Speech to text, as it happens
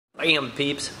Bam,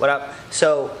 peeps, what up?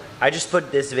 So I just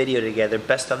put this video together,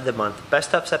 best of the month,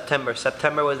 best of September.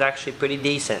 September was actually pretty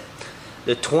decent.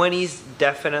 The 20s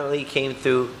definitely came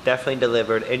through, definitely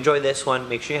delivered. Enjoy this one.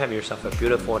 Make sure you have yourself a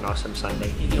beautiful and awesome Sunday.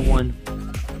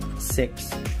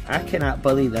 1-6. I cannot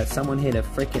believe that someone hit a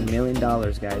freaking $1 million,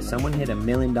 guys. Someone hit $1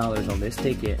 million on this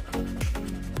ticket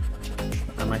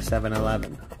on my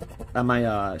 7-Eleven, on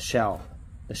my Shell,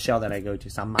 the Shell that I go to.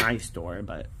 It's not my store,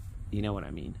 but you know what I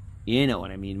mean. You know what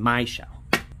I mean, my Shell.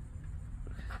 If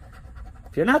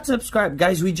you're not subscribed,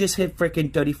 guys, we just hit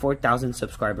freaking 34,000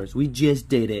 subscribers. We just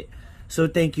did it. So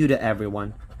thank you to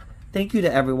everyone. Thank you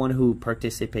to everyone who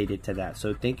participated to that.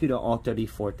 So thank you to all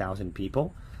 34,000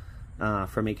 people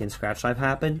for making Scratch Life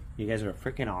happen. You guys are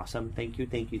freaking awesome. Thank you,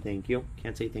 thank you, thank you.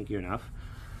 Can't say thank you enough.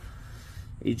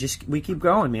 We keep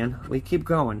growing, man. We keep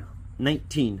growing.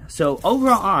 19. So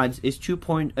overall odds is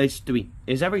 3.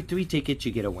 Is every 3 tickets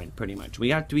you get a win, pretty much. We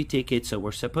got 3 tickets, so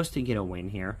we're supposed to get a win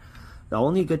here. The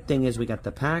only good thing is we got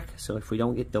the pack, so if we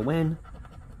don't get the win,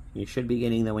 you should be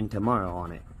getting the win tomorrow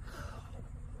on it.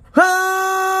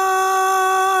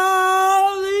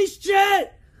 Holy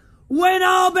shit! Win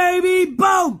all, baby!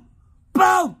 Boom!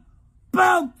 Boom!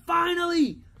 Boom!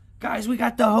 Finally! Guys, we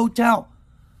got the hotel.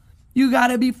 You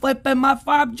gotta be flipping my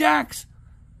 5 jacks.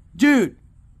 Dude.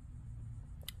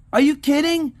 Are you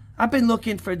kidding? I've been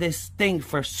looking for this thing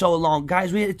for so long.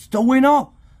 Guys, it's the win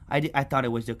all. I thought it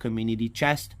was the community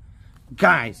chest.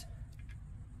 Guys.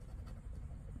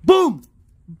 Boom.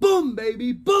 Boom,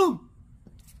 baby. Boom.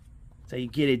 So you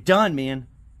get it done, man.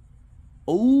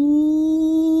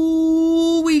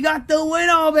 Ooh, we got the win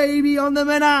all, baby, on the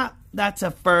Monop. That's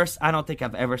a first. I don't think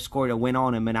I've ever scored a win all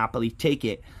on a Monopoly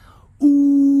ticket.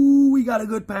 Ooh, we got a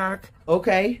good pack.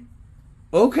 Okay.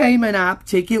 Okay, Monop,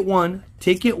 ticket 1.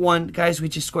 Ticket 1. Guys, we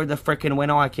just scored the freaking win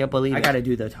all. I can't believe it. I gotta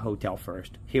do the hotel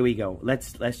first. Here we go.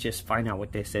 Let's just find out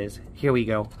what this is. Here we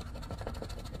go.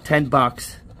 10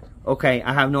 bucks. Okay,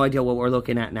 I have no idea what we're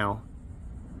looking at now.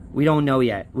 We don't know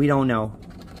yet. We don't know.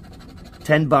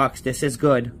 10 bucks. This is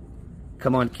good.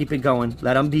 Come on, keep it going.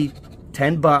 Let them be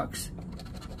 10 bucks.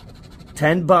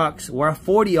 10 bucks. We're at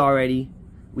 40 already.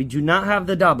 We do not have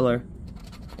the doubler.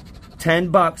 10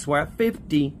 bucks. We're at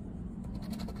 50.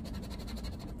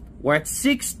 We're at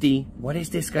 60. What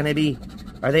is this going to be?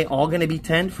 Are they all going to be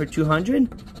 10 for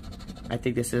 200? I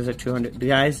think this is a 200.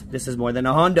 Guys, this is more than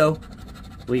a hondo.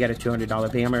 We got a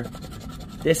 $200 pammer.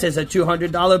 This is a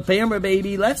 $200 pammer,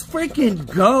 baby. Let's freaking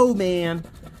go, man.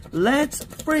 Let's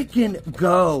freaking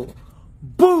go.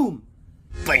 Boom.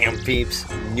 Bam, peeps.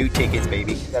 New tickets,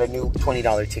 baby. Got a new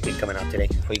 $20 ticket coming out today.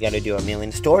 We got to do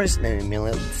 1,000,000 stores. Then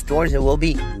 1,000,000 stores it will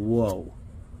be. Whoa.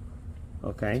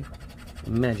 Okay.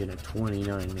 Imagine a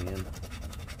 29, man.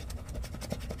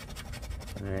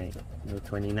 Alright, no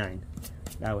 29.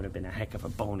 That would have been a heck of a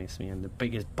bonus, man. The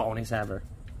biggest bonus ever.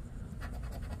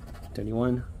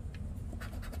 31.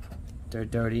 Their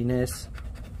dirtiness.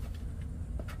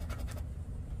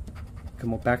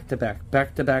 Come on, back to back.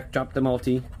 Back to back, drop the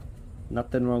multi.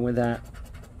 Nothing wrong with that.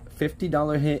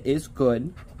 $50 hit is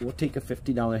good. We'll take a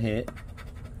 $50 hit.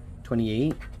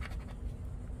 28.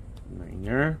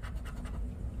 Niner.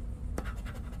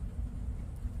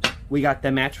 We got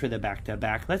the match for the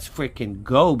back-to-back. Let's freaking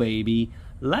go, baby.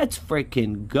 Let's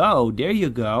freaking go. There you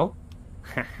go.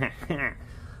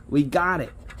 We got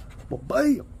it. Well,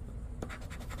 bam.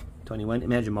 21.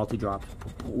 Imagine multi-drops.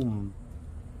 Boom.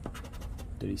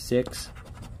 36.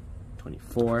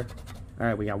 24. All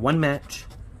right, we got one match.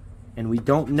 And we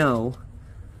don't know.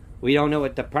 We don't know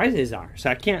what the prizes are. So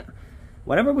I can't.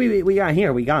 Whatever we got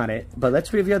here, we got it. But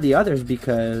let's reveal the others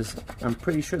because I'm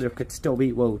pretty sure there could still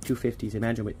be, whoa, 250s.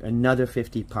 Imagine with another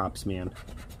 50 pops, man.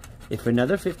 If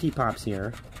another 50 pops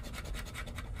here,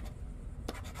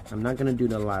 I'm not going to do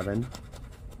the 11.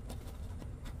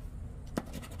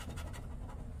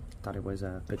 Thought it was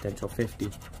a potential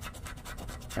 50.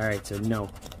 Alright, so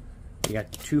no. We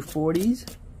got 240s,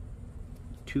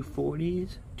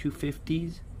 240s,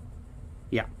 250s.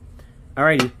 Yeah.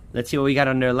 Alrighty, let's see what we got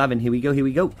under 11. Here we go, here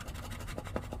we go.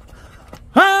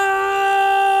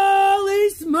 Holy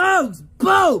smokes!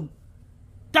 Boom!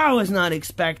 That was not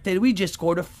expected. We just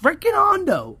scored a freaking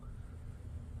hondo.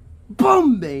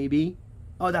 Boom, baby.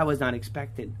 Oh, that was not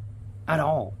expected. At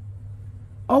all.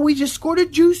 Oh, we just scored a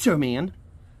juicer, man.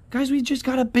 Guys, we just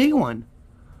got a big one.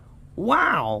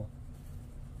 Wow.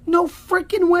 No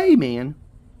freaking way, man.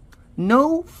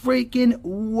 No freaking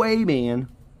way, man.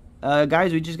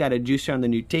 Guys, we just got a juicer on the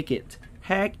new ticket.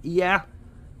 Heck yeah.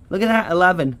 Look at that,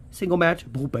 11. Single match.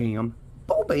 Boom, bam.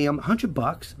 Boom, bam. 100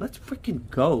 bucks. Let's freaking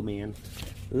go, man.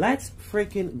 Let's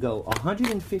freaking go.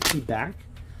 150 back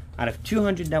out of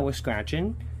 200 that we're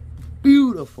scratching.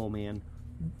 Beautiful, man.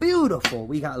 Beautiful.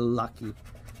 We got lucky.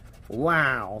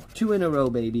 Wow. 2 in a row,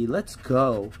 baby. Let's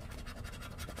go.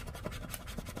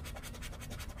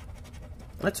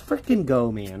 Let's freaking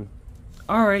go, man.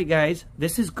 Alright, guys.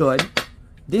 This is good.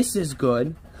 This is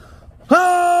good.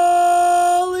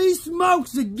 Holy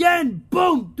smokes again.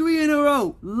 Boom. 3 in a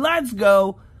row. Let's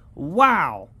go.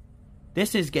 Wow.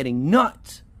 This is getting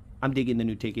nuts. I'm digging the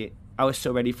new ticket. I was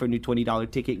so ready for a new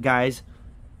 $20 ticket, guys.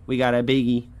 We got a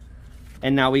biggie.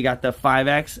 And now we got the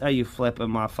 5X. Are you flipping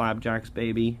my flapjacks,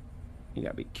 baby? You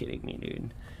gotta be kidding me,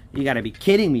 dude. You gotta be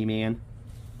kidding me, man.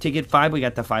 Ticket 5, we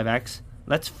got the 5X.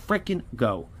 Let's freaking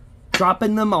go.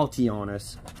 Dropping the multi on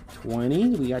us.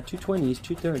 20. We got 2 20s,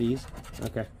 2 30s.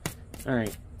 Okay.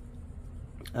 Alright.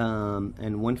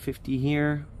 And 150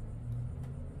 here.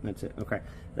 That's it. Okay.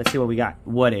 Let's see what we got.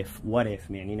 What if? What if,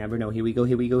 man? You never know. Here we go.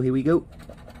 Here we go. Here we go.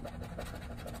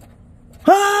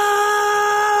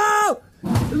 Oh!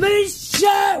 This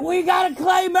shit! We got a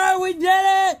claimer! We did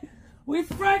it! We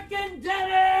freaking did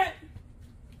it!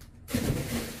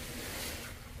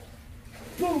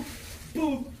 Boom!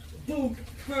 Boom! Boom!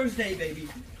 First day, baby.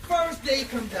 First day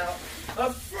comes out. A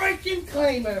freaking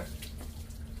claimer!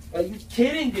 Are you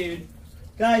kidding, dude?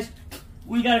 Guys,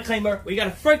 we got a claimer. We got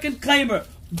a freaking claimer.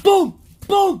 Boom!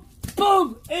 Boom!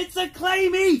 Boom! It's a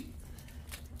claimee!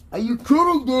 Are you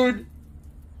kidding, dude?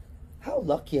 How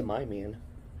lucky am I, man?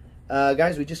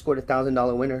 Guys, we just scored a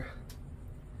 $1,000 winner.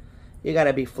 You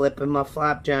gotta be flipping my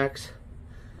flapjacks.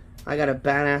 I got a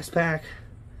badass pack.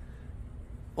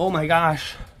 Oh my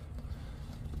gosh.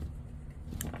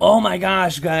 Oh my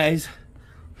gosh, guys.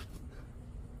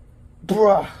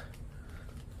 Bruh.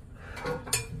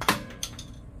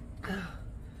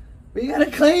 We got a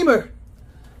claimer.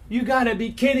 You gotta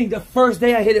be kidding. The first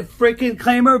day I hit a freaking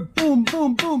claimer. Boom,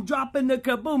 boom, boom. Dropping the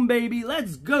kaboom, baby.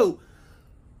 Let's go.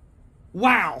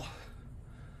 Wow.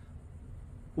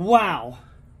 Wow.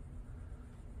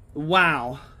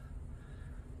 Wow.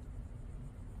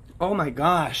 Oh my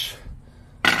gosh.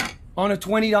 On a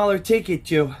 $20 ticket,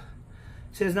 too.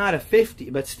 Says not a 50,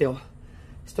 but still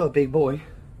a big boy.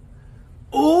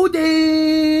 Oh,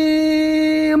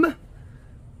 damn.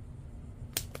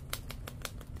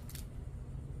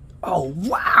 Oh,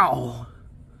 wow.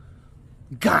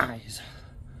 Guys.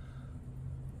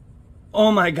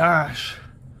 Oh my gosh.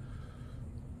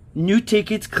 New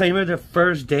tickets claimer the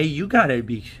first day. You gotta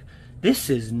be... This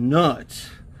is nuts.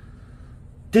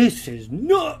 This is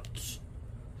nuts.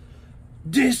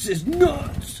 This is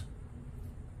nuts.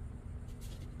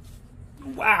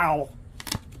 Wow.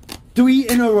 3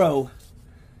 in a row.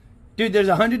 Dude, there's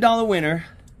a $100 winner.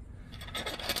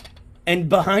 And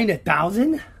behind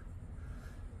 1,000?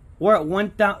 We're at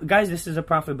 1,000. Guys, this is a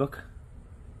profit book.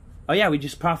 Oh yeah, we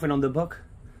just profit on the book.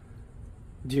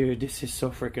 Dude, this is so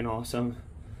freaking awesome.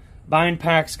 Buying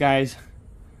packs, guys.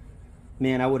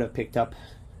 Man, I would have picked up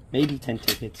maybe 10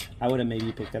 tickets. I would have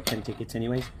maybe picked up 10 tickets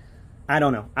anyways. I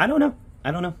don't know. I don't know. I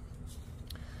don't know.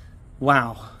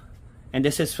 Wow. And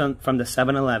this is from the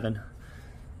 7-Eleven.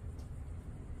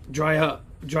 Dry up.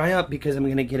 Dry up because I'm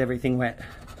going to get everything wet.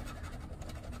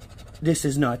 This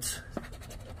is nuts.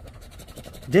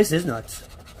 This is nuts.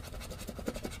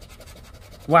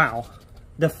 Wow.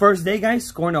 The first day, guys,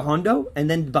 scoring a hundo, and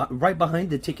then right behind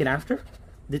the ticket after.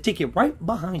 The ticket right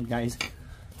behind, guys.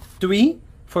 3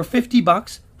 for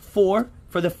 $50. 4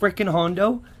 for the freaking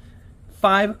hundo.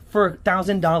 5 for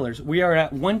 $1,000. We are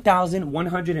at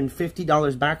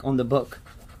 $1,150 back on the book.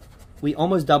 We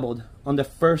almost doubled on the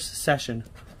first session.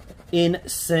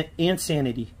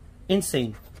 Insanity.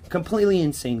 Insane. Completely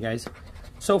insane, guys.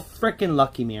 So freaking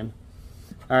lucky, man.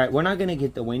 Alright, we're not going to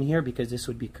get the win here because this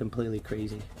would be completely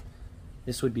crazy.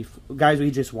 This would be... Guys,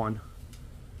 we just won.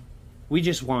 We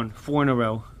just won 4 in a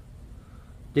row.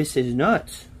 This is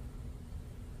nuts.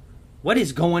 What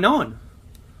is going on?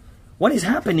 What is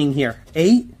happening here?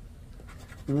 8?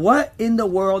 What in the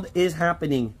world is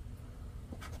happening?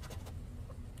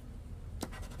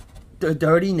 The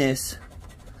dirtiness.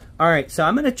 Alright, so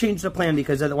I'm going to change the plan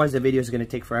because otherwise the video is going to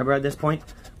take forever at this point.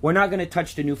 We're not going to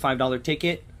touch the new $5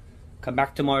 ticket. Come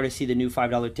back tomorrow to see the new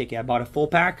 $5 ticket. I bought a full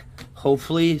pack.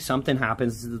 Hopefully something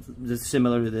happens that's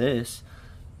similar to this.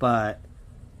 But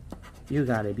you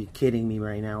got to be kidding me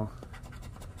right now.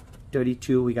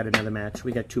 32, we got another match.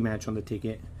 We got 2 match on the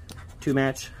ticket. 2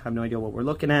 match, have no idea what we're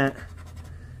looking at.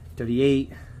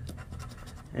 38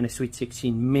 and a sweet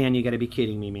 16. Man, you got to be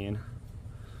kidding me, man.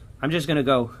 I'm just going to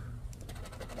go.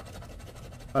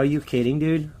 Are you kidding,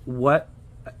 dude? What?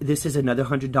 This is another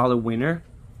 $100 winner?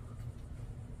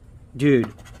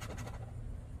 Dude.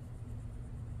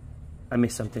 I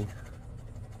missed something.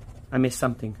 I missed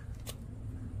something.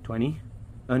 20?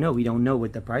 Oh no, we don't know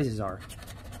what the prizes are.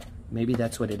 Maybe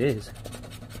that's what it is.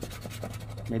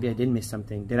 Maybe I did miss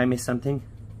something. Did I miss something?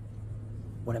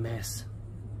 What a mess.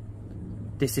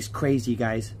 This is crazy,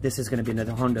 guys. This is gonna be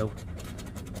another hundo.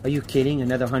 Are you kidding?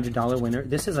 Another $100 winner?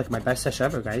 This is like my best sesh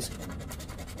ever, guys.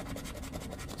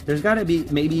 There's gotta be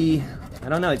maybe, I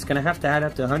don't know, it's gonna have to add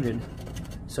up to 100.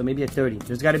 So maybe a 30.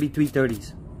 There's gotta be 3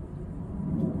 30s.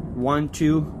 1,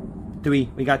 2, 3.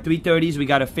 We got 3 30s, we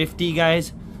got a 50,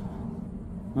 guys.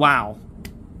 Wow.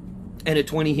 And a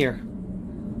 20 here.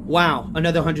 Wow,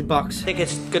 another $100. I think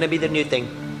it's gonna be the new thing.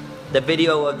 The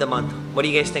video of the month. What do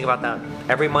you guys think about that?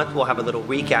 Every month we'll have a little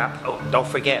recap. Oh, don't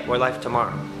forget, we're live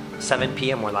tomorrow. 7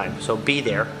 p.m. we're live. So be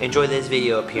there. Enjoy this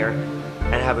video up here.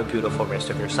 And have a beautiful rest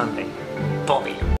of your Sunday. Bye.